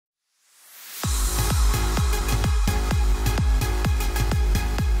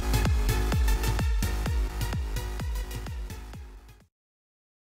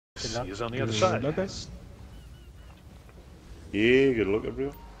See you on the other side. Luck, guys. Yeah, good luck,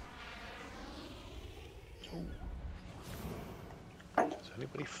 everyone. Is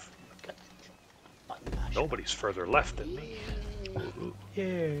anybody? Nobody's further left than me.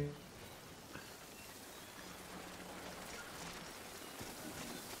 Yeah.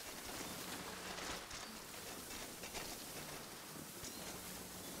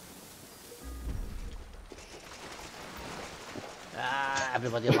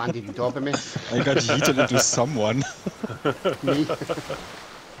 Everybody landed on top of me. I got yeeted into someone. Me.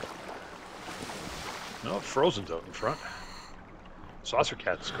 No, Frozen's out in front. Saucer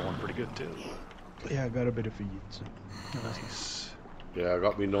Cat's going pretty good too. Yeah, I got a bit of a yeet. Nice. Yeah, I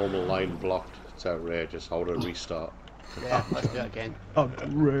got my normal line blocked. It's outrageous. How to restart? Yeah, let's do it again.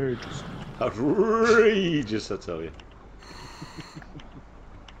 Outrageous. Outrageous, I tell you.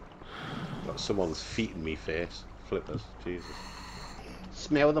 Got someone's feet in me face. Flippers, Jesus.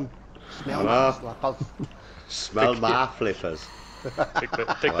 Smell them. Smell my flippers. Smell my flippers. Take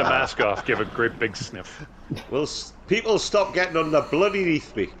the mask off. Give a great big sniff. Will people stop getting on the bloody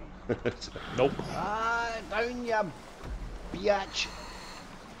teeth me? Nope. Down ya, biatch.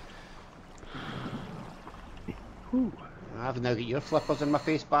 I've now got your flippers in my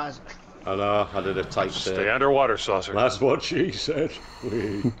face, Baz. I know, I did a tight Stay underwater, Saucer. That's what she said.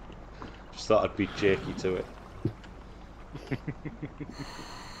 Just thought I'd be jerky to it.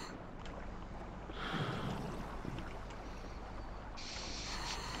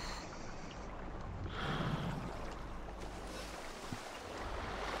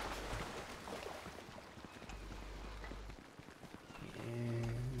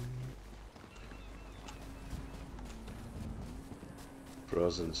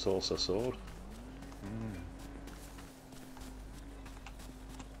 Frozen saucer sword.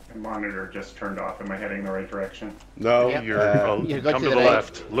 The monitor just turned off. Am I heading the right direction? No, Yep. You're come to the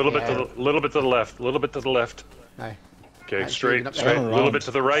left. A little bit to the little bit to the left. A little bit to the left. Aye. Okay, Aye, straight. up A little bit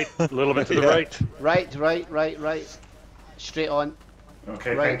to the right. A little bit to the right. Right. Straight on.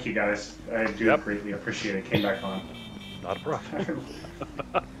 Okay, Right. thank you guys. I do greatly appreciate it. Came back on. Not a problem.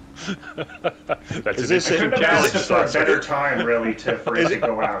 That's Is an this I interesting couldn't have challenge, asked for a Saucer. better time, really, for it to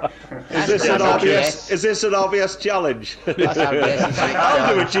go out. Is this an obvious? Is this an obvious challenge? That's obvious.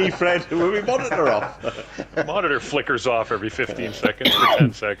 I'll do a G, Fred. With my monitor off. Monitor flickers off every 15 seconds or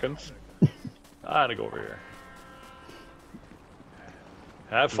 10 seconds. I'm gonna go over here.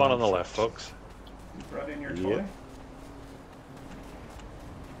 Have fun on the left, folks. You brought in your toy?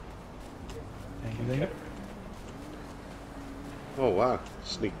 Thank you. Oh wow,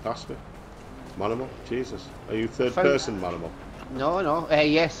 sneak past me. Manimal, Jesus. Are you third person, Manimal? No.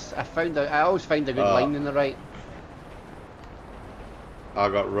 Yes, I always find a good line in the right. I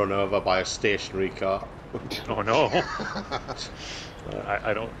got run over by a stationary car. Oh no.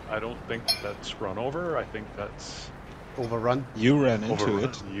 I don't think that's run over. I think that's overrun. You ran into overrun.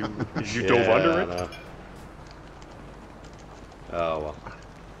 it. You dove under it. Oh well.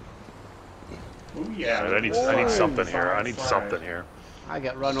 Ooh, yeah. I need something here. I need something here. I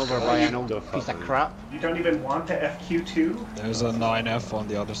get run over by an old piece of crap. You don't even want the FQ2? There's a 9F on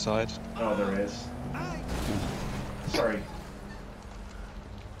the other side. Oh, there is. Sorry.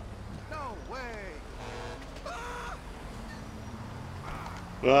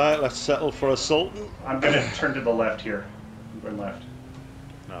 Right, let's settle for a Sultan. I'm gonna turn to the left here. I'm going left.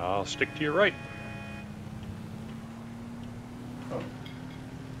 I'll stick to your right.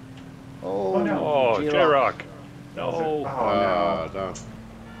 Oh no. Oh, J-Rock. No. Oh, no. No.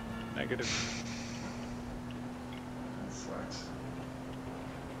 Negative. That sucks.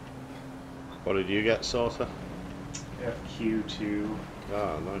 What did you get, Saucer? FQ2.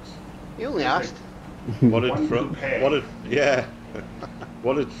 Ah, nice. You only asked. What did Yeah.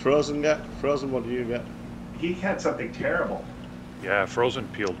 What did Frozen get? Frozen, what did you get? He had something terrible. Yeah, Frozen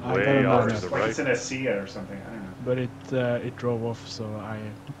peeled I way got a off minor. to the Like right. it's an ASEA or something. I don't know. But it drove off, so I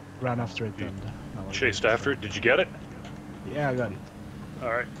ran after it and I was Chased dead. after it. Did you get it? Yeah, I got it. All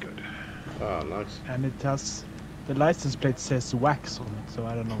right, good. Ah, nice. And it has the license plate says wax on it, so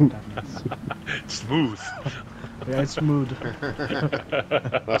I don't know what that means. Smooth. Yeah, it's smooth.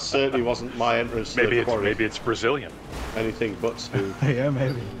 That certainly wasn't my entrance to the quarry. Maybe it's Brazilian. Anything but smooth. Yeah,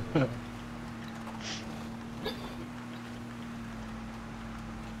 maybe.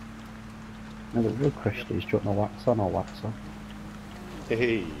 Now the real question is, do you want the wax on or wax off?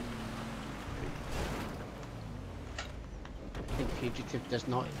 Hey. I think Fugitive does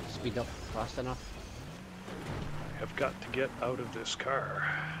not speed up fast enough. I have got to get out of this car.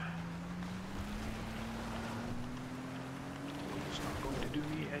 It's not going to do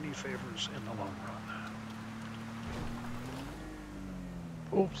me any favors in the long run.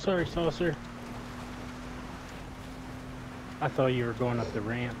 Oh, sorry, Saucer. I thought you were going up the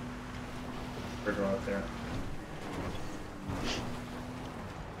ramp. Or go up there.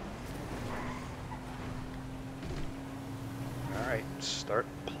 Alright, start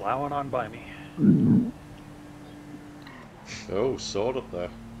plowing on by me. Oh, sword up there.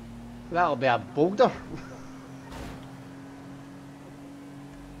 That'll be a boulder.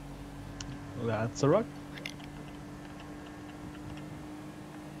 That's a rock.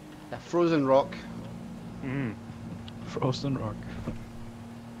 A frozen rock. Mm. Frozen rock.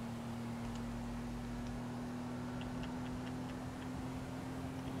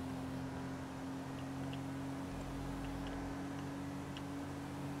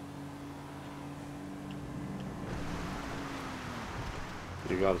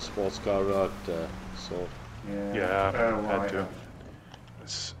 You got a sports car rod, sword. Yeah. Yeah, Oh, well, had to. I-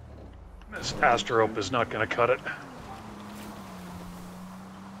 This Astrope is not going to cut it.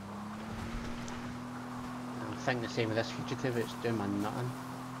 I'm thinking the same with this fugitive, it's doing my nothing.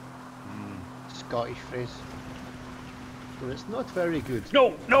 Scottish phrase. So it's not very good.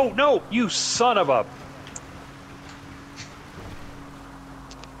 No, no, no! You son of a...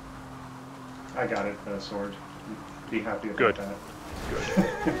 I got it, the sword. Be happy about Good. that.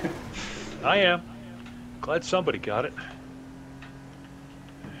 Good. I am. Glad somebody got it.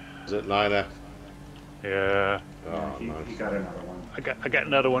 Is it 9F? Yeah. Oh, he nice. got another one. I got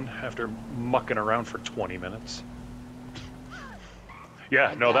another one after mucking around for 20 minutes.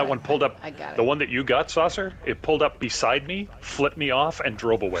 Yeah, no, that one pulled up. I got it. The one that you got, Saucer, it pulled up beside me, flipped me off, and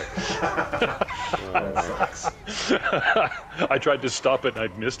drove away. That sucks. I tried to stop it and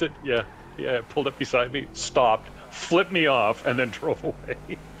I'd missed it. Yeah, it pulled up beside me, stopped, flipped me off, and then drove away.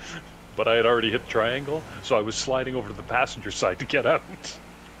 But I had already hit triangle, so I was sliding over to the passenger side to get out.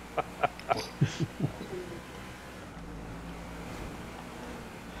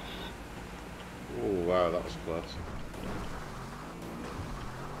 Oh, wow, that was close.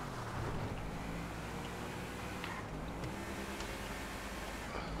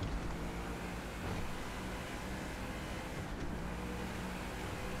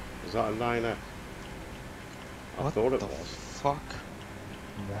 Is that a 9F? I What thought it the was. fuck?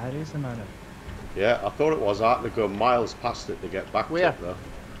 That is another. Yeah, I thought it was. I had to go miles past it to get back Where? to it, though.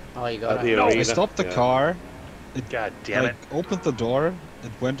 Oh, you got At the it. No. arena. I stopped the Yeah. car. God damn it. Opened the door.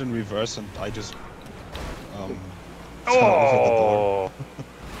 It went in reverse, and I just fell over the door. Oh!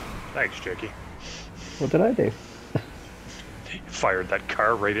 Thanks, Jakey. What did I do? You fired that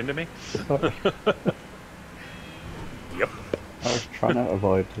car right into me. Sorry. Yep. I was trying to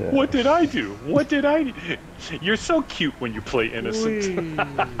avoid. What did I do? What did I do? You're so cute when you play innocent.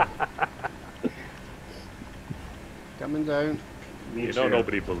 Coming down. Me You know too.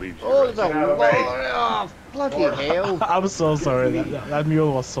 nobody believes you. Oh, right? there's a Get out of the way. oh, bloody hell. I'm so sorry. That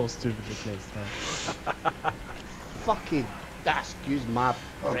mule was so stupidly placed there. Fucking, excuse my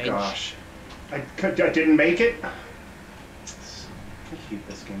Oh French. gosh. I didn't make it? I hate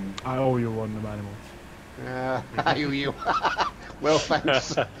this game. I owe you one, animal. I owe you. Well,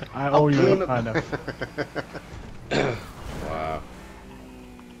 thanks. I I'll owe you claim a it. kind of. Wow.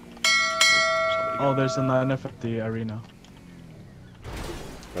 Oh, there's a 9F at the arena.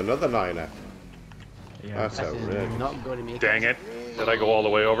 Another 9F. Yeah. That's This is outrageous. not going to make Dang it. it. Did I go all the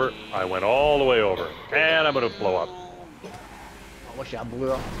way over? I went all the way over. And I'm going to blow up. I wish I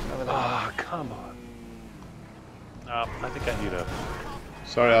blew up. Ah, come on. I think I need a...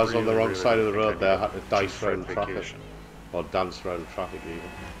 Sorry, I was on the really, wrong really side of the think I road there. I need had to a dice two-foot around traffic. vacation. Or dance around traffic, even.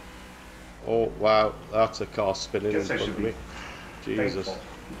 Oh, wow. That's a car spinning in Guess I front should of be me. Jesus. thankful.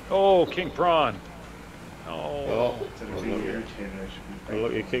 Oh, King Prawn. Oh. Oh, Instead of well, being look, irritated, I should be well,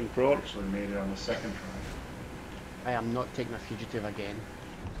 look, you thankful. King Prawn. I actually made it on the second try. I am not taking a fugitive again.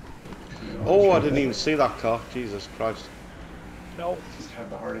 You know, Oh, I just- didn't even see that car. Jesus Christ. No. Just had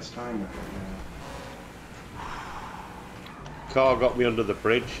the hardest time with it. Car got me under the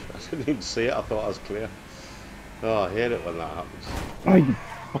bridge. I didn't even see it. I thought I was clear. Oh, I hate it when that happens. Oh, you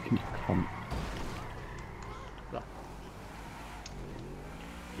fucking cunt.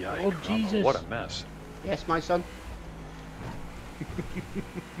 Yeah, Oh, Jesus. what a mess. Yes, my son.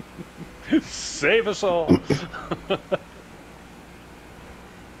 Save us all.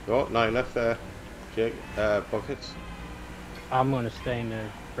 Oh, 9F there. Jake, buckets. I'm going to stay in the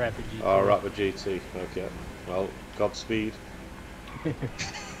Rapid GT. Oh, Rapid GT. Okay. Well, Godspeed.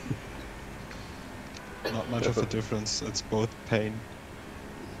 Not much of a difference. It's both pain.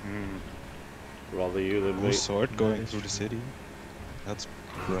 Rather you than No me. sword going through the city. That's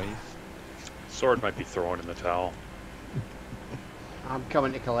brave. Sword might be thrown in the towel. I'm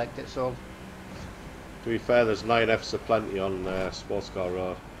coming to collect it, so To be fair, there's 9Fs aplenty on Sports Car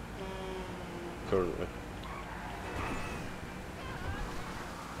Road currently.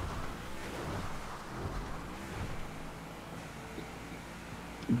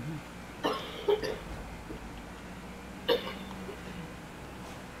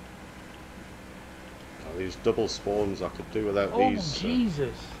 These double spawns, I could do without Oh, these.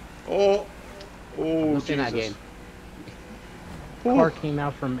 Jesus. Oh Not doing that Jesus! again. Car came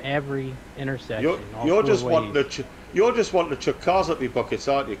out from every intersection. all You're four just ways. you're just wanting to chuck cars at me buckets,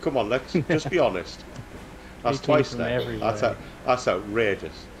 aren't you? Come on, let's just be honest. That's They came twice from now. every way. That's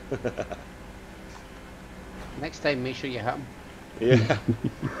outrageous. Next time, make sure you hit him. Yeah.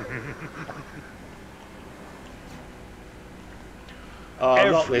 Oh,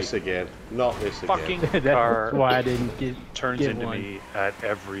 not Every this again. Not this fucking again. That's car why I didn't turns get into one. me at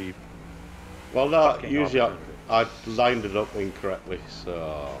every. Well, no, fucking usually opportunity. I lined it up incorrectly,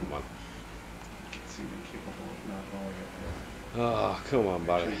 so man. It's even capable of not rolling it. Oh, come on,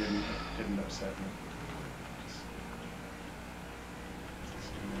 buddy. Actually didn't upset me.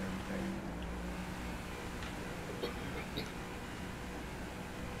 Just doing everything.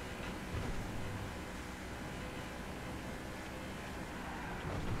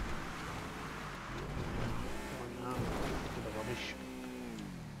 Going now to the rubbish.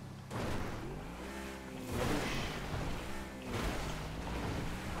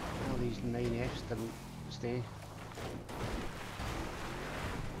 All these 9Fs didn't stay.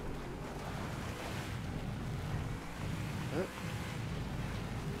 Oh.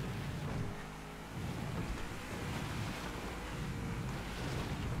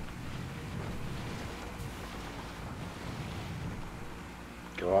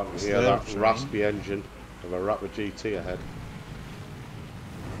 Go on, Is hear there a that train? raspy engine of a Rapid GT ahead.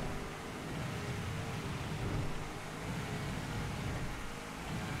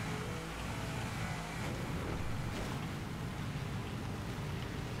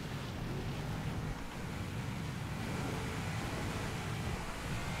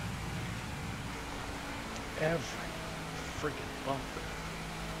 Every friggin' bumper.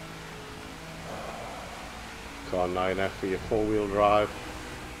 Car 9F for your four-wheel drive.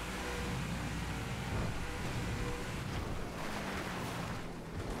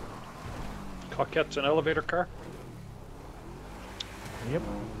 Coquette's an elevator car? Yep.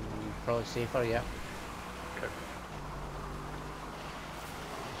 Probably safer, yeah. Okay.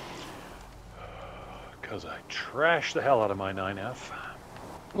 Because I trashed the hell out of my 9F.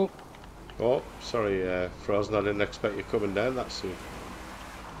 Oh, sorry, Frozen, I didn't expect you coming down that soon.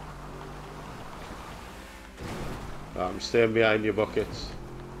 I'm staying behind your buckets.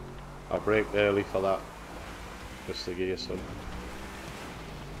 I braked early for that, just to give you some.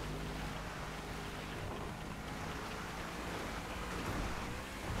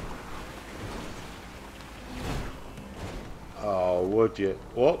 Oh, would you?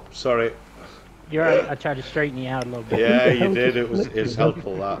 Oh, sorry. You're right. I tried to straighten you out a little bit. Yeah, you did. It's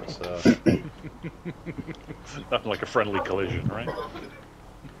helpful that. So. Nothing like a friendly collision, right?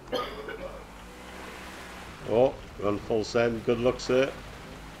 Oh, run full send. Good luck, sir.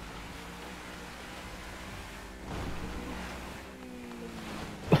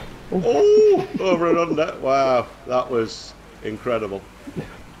 Oh, over and under. Wow, that was incredible. May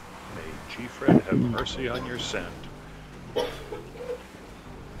G-Fred have mercy on your send.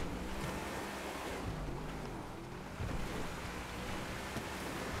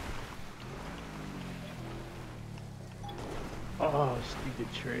 Oh,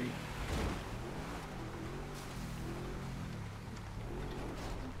 stupid tree.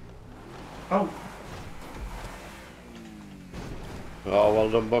 Oh, Oh, well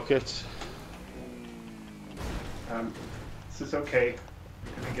done, bucket. this is okay.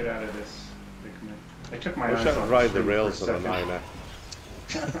 I'm gonna get out of this predicament. I took my I wish eyes I off could the ride the screen rails for on a a second.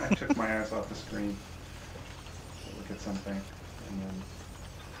 9er. I took my eyes off the screen. Look at something, and then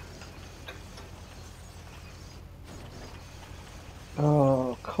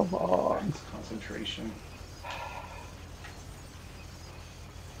Oh, come on. it's concentration.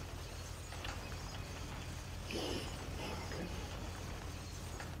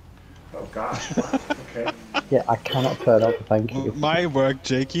 Oh gosh! Wow. Okay. Yeah, I cannot turn up, thank you. My work,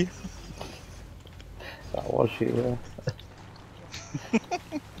 Jakey. That was you.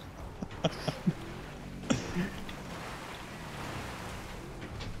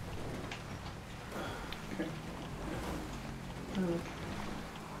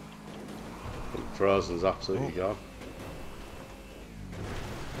 Frozen's absolutely gone.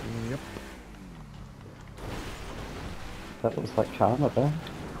 Yep. That looks like karma there.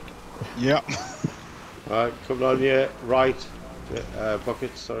 Yeah. Right, coming on your right.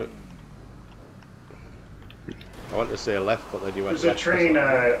 Bucket, sorry. I want to say left, but then you went There's a left. train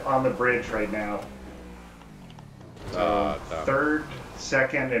on the bridge right now. Ah, damn. Third,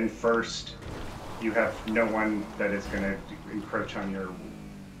 second, and first, you have no one that is going to encroach on you.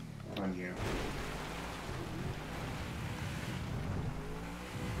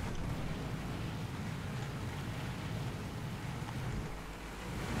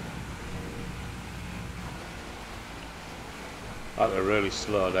 I had to really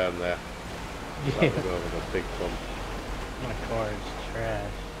slow down there. Yeah. That would go over the big bump. My car is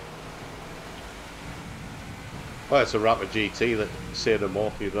trash. Well, it's a Raptor GT that say no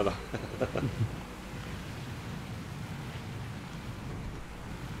more for you, don't I?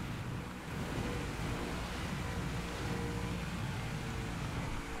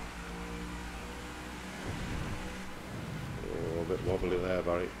 Oh, a bit wobbly there,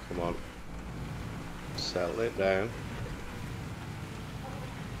 Barry. Come on. Settle it down.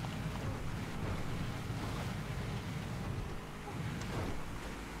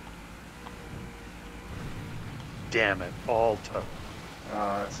 Damn it, all tough.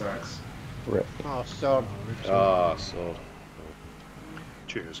 That sucks. Rip. Oh, so Ah, so.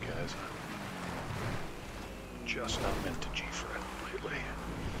 Cheers, guys. Just not meant to G-Fred lately.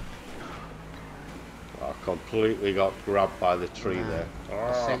 I completely got grabbed by the tree there.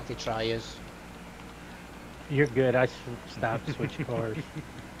 Ah. safety tries. You're good. I stopped switching cars.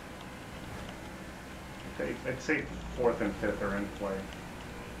 I'd say fourth and fifth are in play.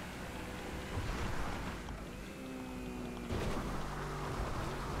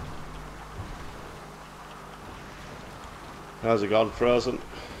 How's it gone, Frozen?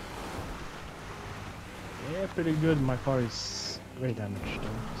 Yeah, pretty good. My car is very damaged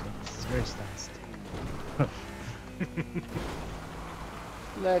though, so it's very standstill.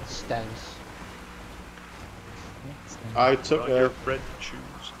 Let's dance. I took On your a red shoes.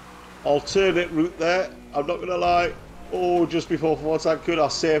 alternate route there. I'm not gonna lie. Oh, just before once I could, I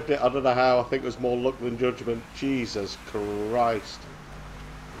saved it. I don't know how. I think it was more luck than judgment. Jesus Christ.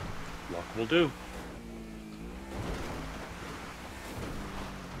 Luck will do.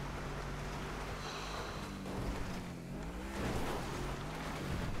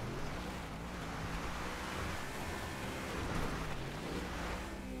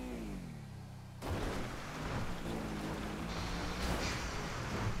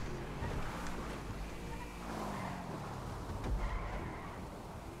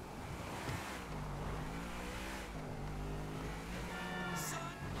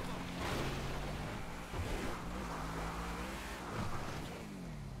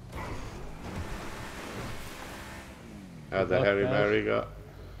 How'd the Luck Harry does. Mary got?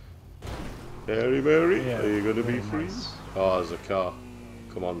 Harry Mary, Yeah, are you gonna be very free? nice. Oh, there's a car.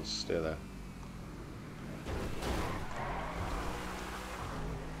 Come on, stay there.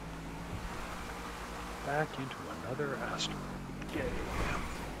 Back into another asteroid. Yay.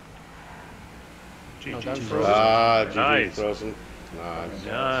 No, GG. don't Frozen. Frozen. Ah, GG Nice. Frozen. Nice.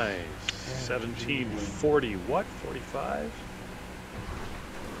 Nice. 1740 what? 45?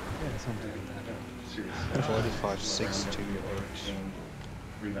 Yeah, something like that. Seriously. 45, 6 to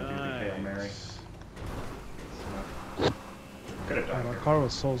Redo the Hail Mary. Nice. Could have done My it. car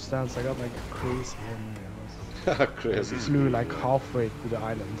was so stands. I got like a crazy Hail Crazy. Mary. Flew like halfway to the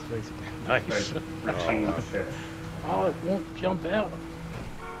island, basically. Nice. Routine fit. Oh, it won't jump out.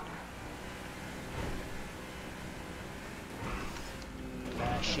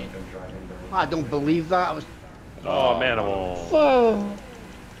 Ah, shit. Been driving very I don't believe that. I was. Oh, Manimal.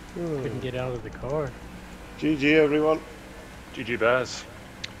 Couldn't get out of the car. GG everyone. GG Baz.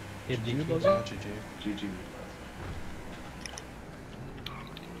 Did you you buzz Yeah, it? GG. GG.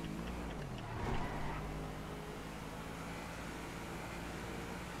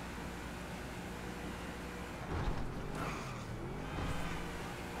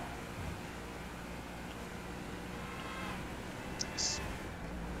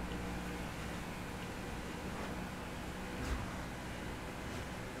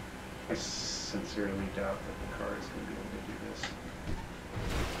 I sincerely doubt that the car is going to be able to do this.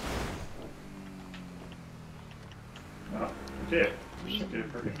 Oh, it did. She did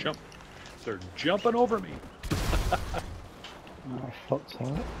it perfect. Jump. They're jumping over me. I fucked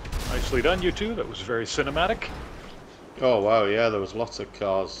that. Nicely done, you two. That was very cinematic. Oh wow, yeah, there was lots of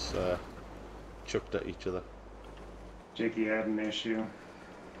cars chucked at each other. Jakey had an issue.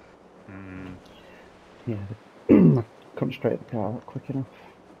 Yeah. Couldn't straighten the car out quick enough.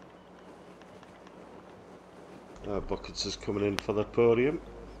 Buckets is coming in for the podium.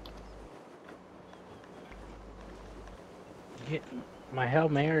 Yeah, my Hail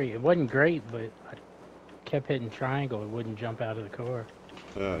Mary, it wasn't great, but I kept hitting triangle. It wouldn't jump out of the car.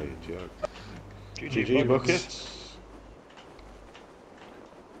 Oh, you joke. GG GG Buckets.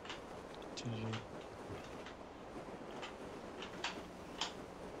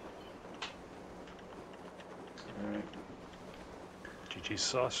 Alright, GG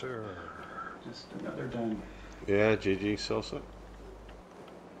Saucer. just another done. Yeah, GG Sosa.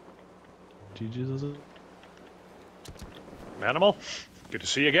 GG's. Manimal, good to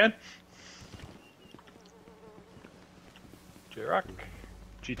see you again. J-Rock,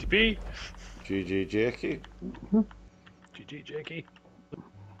 GTP, GG Jakey. GG Jakey.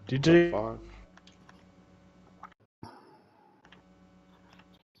 GG. Top 5.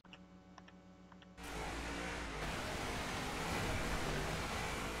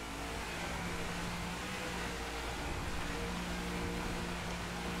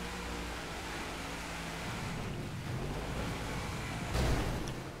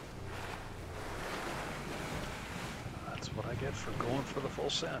 That's what I get for going for the full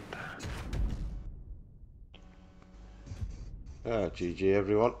send. GG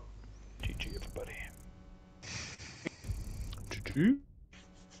everyone. GG everybody. GG.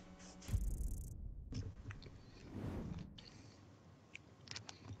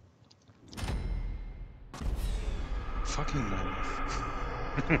 Fucking mammoth.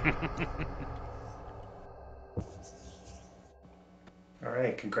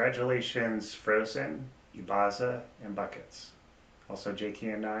 Alright, congratulations, Frozen, Ibaza, and Buckets. Also, Jakey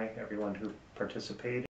and I, everyone who participated.